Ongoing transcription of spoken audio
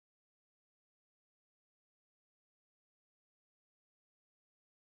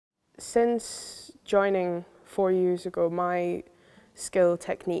Since joining 4 years ago, my skill,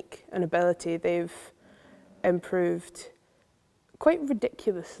 technique and ability, they've improved quite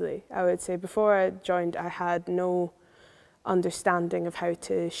ridiculously, I would say. Before I joined, I had no understanding of how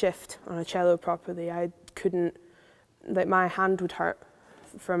to shift on a cello properly. I couldn't, like, my hand would hurt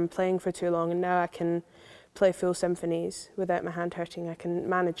from playing for too long, and now I can play full symphonies without my hand hurting. I can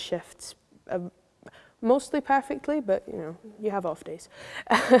manage shifts mostly perfectly, but you know, you have off days.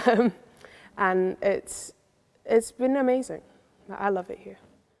 And it's been amazing. I love it here.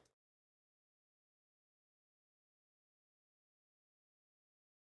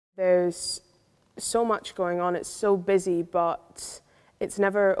 There's so much going on, it's so busy, but it's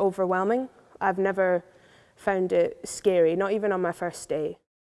never overwhelming. I've never found it scary, not even on my first day.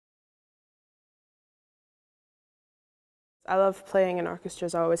 I love playing in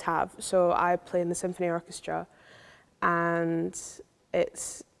orchestras, I always have. So I play in the symphony orchestra, and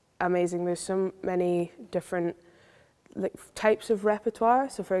it's amazing. There's so many different types of repertoire.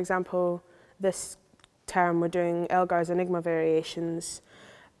 So for example, this term we're doing Elgar's Enigma variations,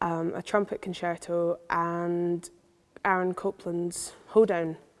 a trumpet concerto, and Aaron Copland's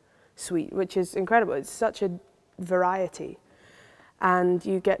Hoedown suite, which is incredible. It's such a variety. And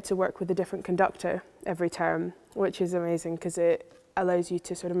you get to work with a different conductor every term, which is amazing because it allows you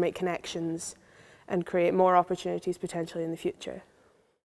to sort of make connections and create more opportunities potentially in the future.